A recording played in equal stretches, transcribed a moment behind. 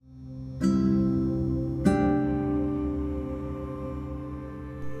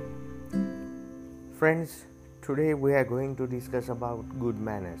Friends, today we are going to discuss about good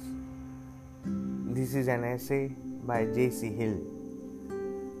manners. This is an essay by J.C. Hill.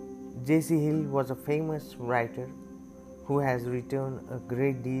 J.C. Hill was a famous writer who has written a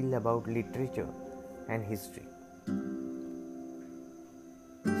great deal about literature and history.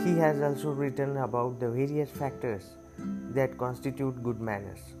 He has also written about the various factors that constitute good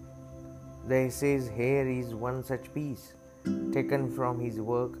manners. The essays here is one such piece taken from his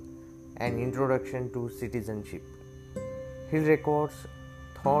work An Introduction to Citizenship. He records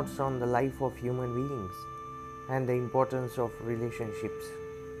thoughts on the life of human beings and the importance of relationships.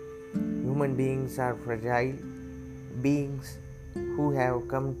 Human beings are fragile beings who have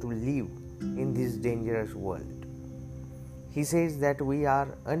come to live in this dangerous world. He says that we are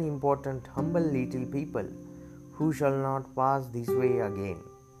unimportant, humble little people who shall not pass this way again.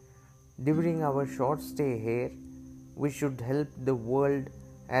 During our short stay here, we should help the world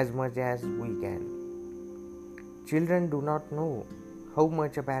as much as we can. Children do not know how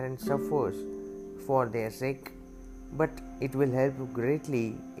much a parent suffers for their sake, but it will help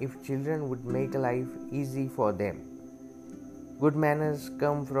greatly if children would make life easy for them. Good manners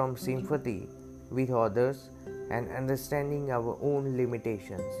come from sympathy with others and understanding our own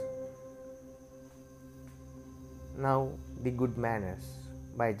limitations. Now, the good manners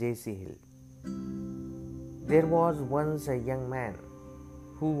by J.C. Hill. There was once a young man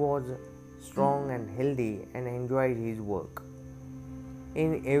who was strong and healthy and enjoyed his work.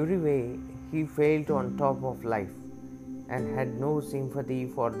 In every way, he felt on top of life and had no sympathy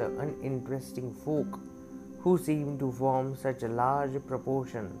for the uninteresting folk who seemed to form such a large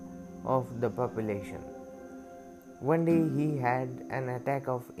proportion of the population. One day he had an attack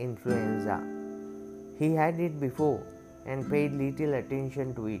of influenza. He had it before and paid little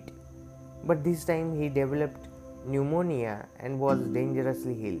attention to it, but this time he developed pneumonia and was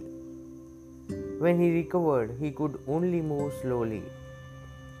dangerously ill. When he recovered, he could only move slowly.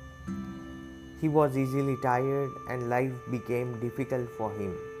 He was easily tired and life became difficult for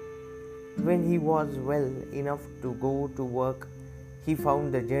him. When he was well enough to go to work, he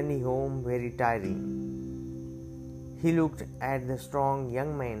found the journey home very tiring. He looked at the strong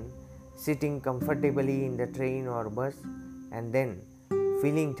young man sitting comfortably in the train or bus and then,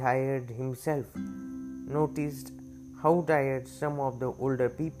 feeling tired himself, noticed how tired some of the older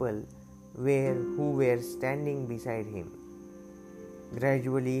people were who were standing beside him.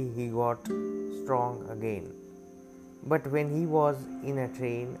 Gradually he got strong again. But when he was in a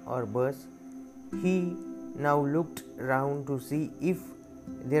train or bus, he now looked round to see if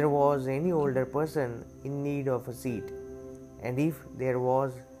there was any older person in need of a seat, and if there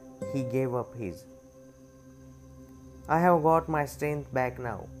was, he gave up his. I have got my strength back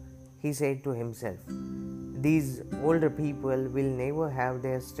now, he said to himself. These older people will never have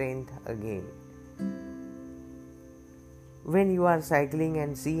their strength again. When you are cycling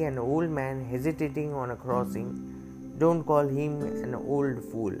and see an old man hesitating on a crossing, don't call him an old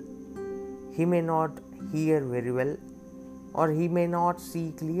fool. He may not hear very well, or he may not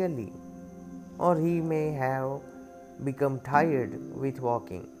see clearly, or he may have become tired with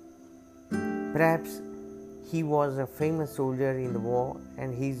walking. Perhaps he was a famous soldier in the war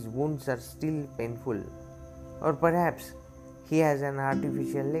and his wounds are still painful, or perhaps he has an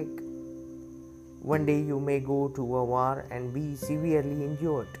artificial leg. One day you may go to a war and be severely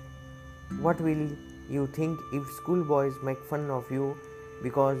injured. What will you think if schoolboys make fun of you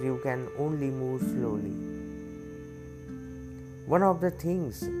because you can only move slowly? One of the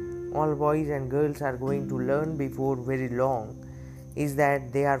things all boys and girls are going to learn before very long is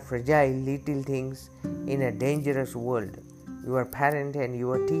that they are fragile little things in a dangerous world. Your parents and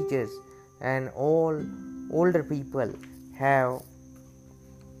your teachers and all older people have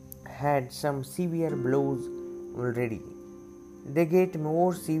had some severe blows already. They get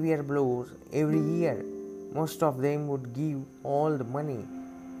more severe blows every year. Most of them would give all the money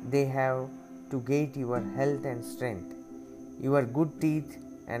they have to get your health and strength, your good teeth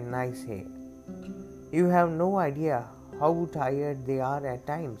and nice hair. You have no idea how tired they are at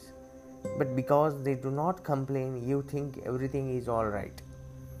times, but because they do not complain, you think everything is all right.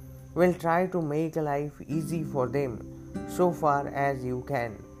 Well, try to make life easy for them so far as you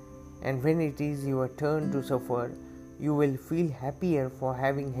can, and when it is your turn to suffer, you will feel happier for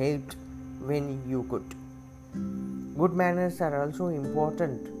having helped when you could. Good manners are also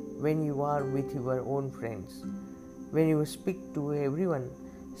important when you are with your own friends. When you speak to everyone,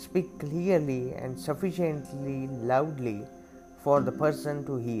 speak clearly and sufficiently loudly for the person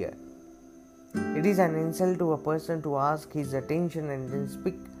to hear. It is an insult to a person to ask his attention and then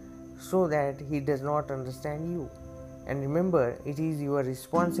speak so that he does not understand you. And remember, it is your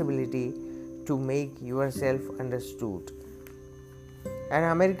responsibility to make yourself understood. An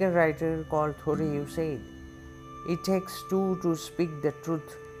American writer called Thoreau said, "It takes two to speak the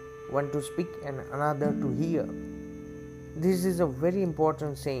truth, one to speak and another to hear." This is a very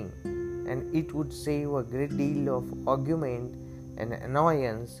important saying, and it would save a great deal of argument and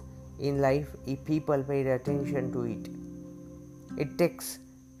annoyance in life if people paid attention to it. It takes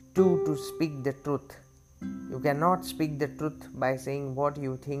two to speak the truth. You cannot speak the truth by saying what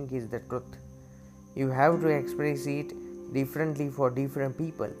you think is the truth. You have to express it differently for different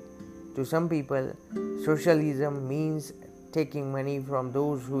people. To some people, socialism means taking money from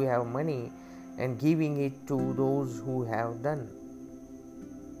those who have money and giving it to those who have none.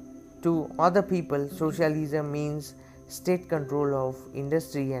 To other people, socialism means state control of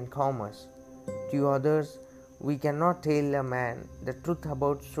industry and commerce. To others, we cannot tell a man the truth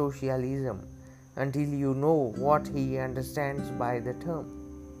about socialism until you know what he understands by the term.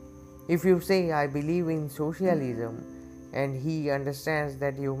 If you say, "I believe in socialism," and he understands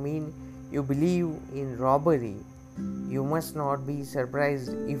that you mean you believe in robbery, you must not be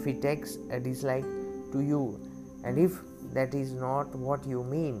surprised if he takes a dislike to you. And if that is not what you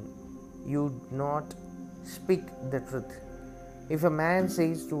mean, you do not speak the truth. If a man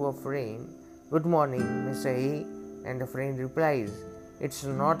says to a friend, "Good morning, Mr. A," and the friend replies, "It's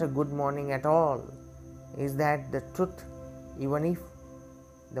not a good morning at all," is that the truth, even if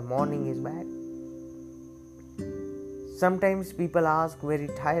the morning is bad? Sometimes people ask very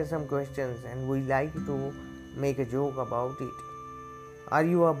tiresome questions and we like to make a joke about it. "Are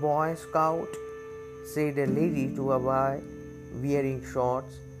you a Boy Scout?" said a lady to a boy wearing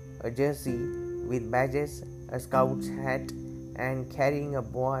shorts, a jersey with badges, a scout's hat, and carrying a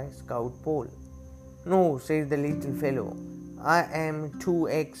Boy Scout pole. "No," said the little fellow, "I am 2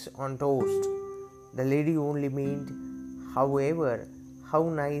 eggs on toast." The lady only meant, however, how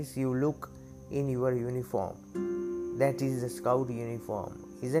nice you look in your uniform. That is the scout uniform,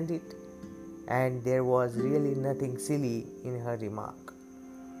 isn't it? And there was really nothing silly in her remark.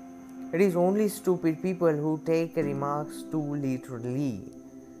 It is only stupid people who take remarks too literally,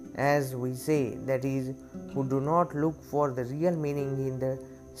 as we say, that is, who do not look for the real meaning in the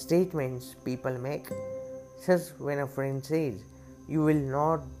statements people make. Thus, when a friend says, "You will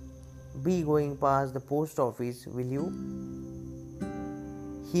not be going past the post office, will you?"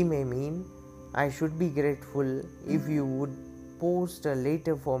 he may mean, "I should be grateful if you would post a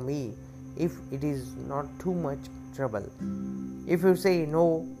letter for me if it is not too much trouble." If you say no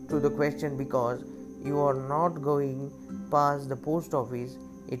to the question because you are not going past the post office,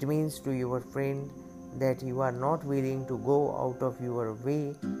 it means to your friend that you are not willing to go out of your way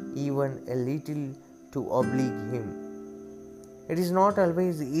even a little to oblige him. It is not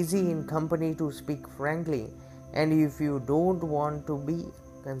always easy in company to speak frankly, and if you don't want to be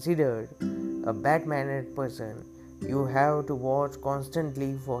considered a bad-mannered person, you have to watch constantly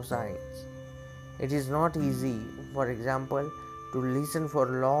for signs. It is not easy, for example, to listen for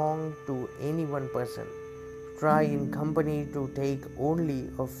long to any one person. Try in company to take only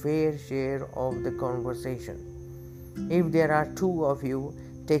a fair share of the conversation. If there are 2 of you,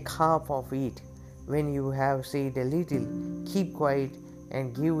 take half of it. When you have said a little, keep quiet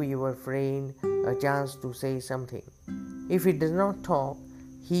and give your friend a chance to say something. If he does not talk,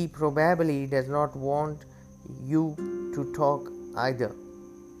 he probably does not want you to talk either.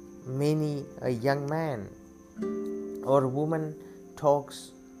 Many a young man or woman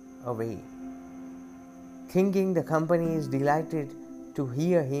talks away, thinking the company is delighted to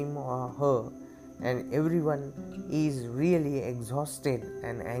hear him or her, and everyone is really exhausted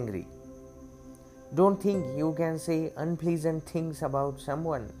and angry. Don't think you can say unpleasant things about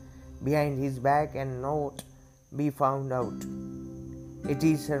someone behind his back and not be found out. It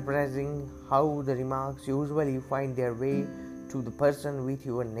is surprising how the remarks usually find their way to the person with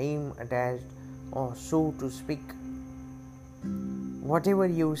your name attached, or so to speak. Whatever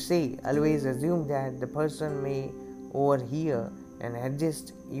you say, always assume that the person may overhear and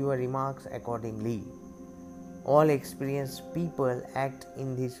adjust your remarks accordingly. All experienced people act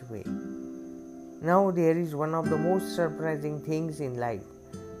in this way. Now, there is one of the most surprising things in life.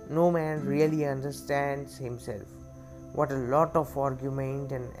 No man really understands himself. What a lot of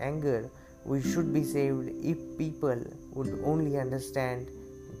argument and anger we should be saved if people would only understand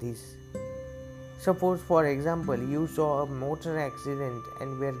this. Suppose, for example, you saw a motor accident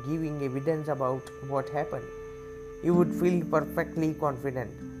and were giving evidence about what happened. You would feel perfectly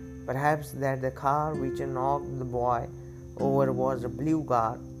confident, perhaps that the car which knocked the boy over was a blue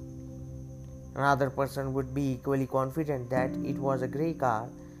car. Another person would be equally confident that it was a grey car,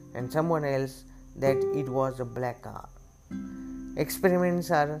 and someone else that it was a black car.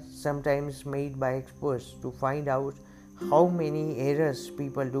 Experiments are sometimes made by experts to find out how many errors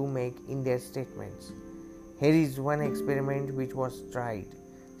people do make in their statements. Here is one experiment which was tried.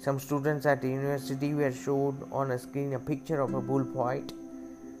 Some students at the university were showed on a screen a picture of a bullfight.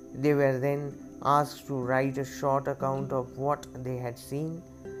 They were then asked to write a short account of what they had seen.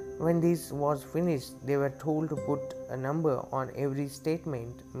 When this was finished, they were told to put a number on every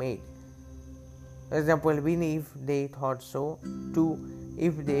statement made. For example, 1 if they thought so, 2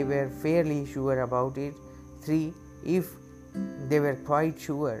 if they were fairly sure about it, 3 if they were quite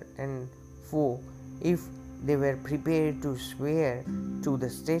sure, and 4 if they were prepared to swear to the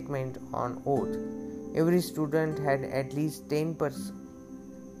statement on oath. Every student had at least 10%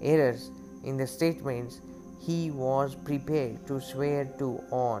 errors in the statements he was prepared to swear to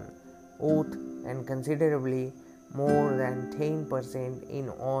on oath, and considerably more than 10% in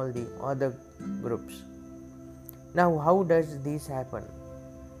all the other groups. Now, how does this happen?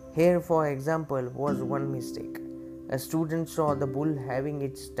 Here, for example, was one mistake. A student saw the bull having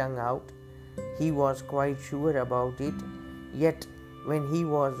its tongue out. He was quite sure about it, yet when he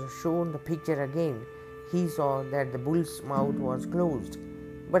was shown the picture again, he saw that the bull's mouth was closed,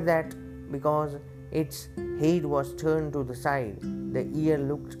 but that because its head was turned to the side, the ear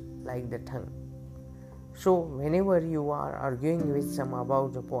looked like the tongue. So, whenever you are arguing with someone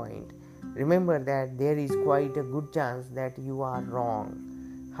about a point, remember that there is quite a good chance that you are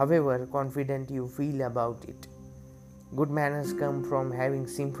wrong, however confident you feel about it. Good manners come from having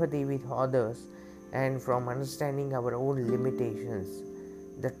sympathy with others and from understanding our own limitations.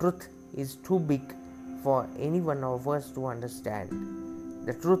 The truth is too big for any one of us to understand.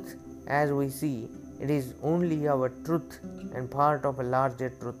 The truth, as we see, it is only our truth and part of a larger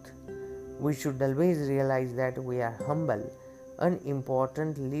truth. We should always realize that we are humble,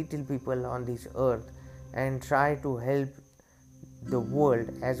 unimportant little people on this earth and try to help the world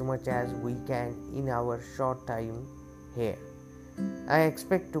as much as we can in our short time here. I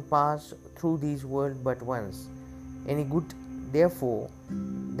expect to pass through this world but once. Any good, therefore,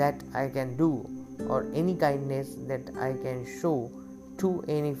 that I can do, or any kindness that I can show to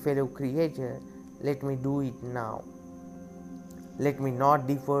any fellow creature, let me do it now. Let me not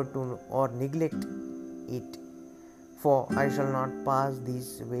defer to or neglect it, for I shall not pass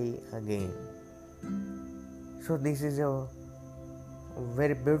this way again. So this is a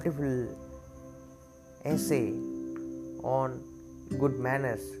very beautiful essay on good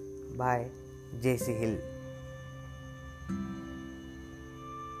manners by J.C. Hill.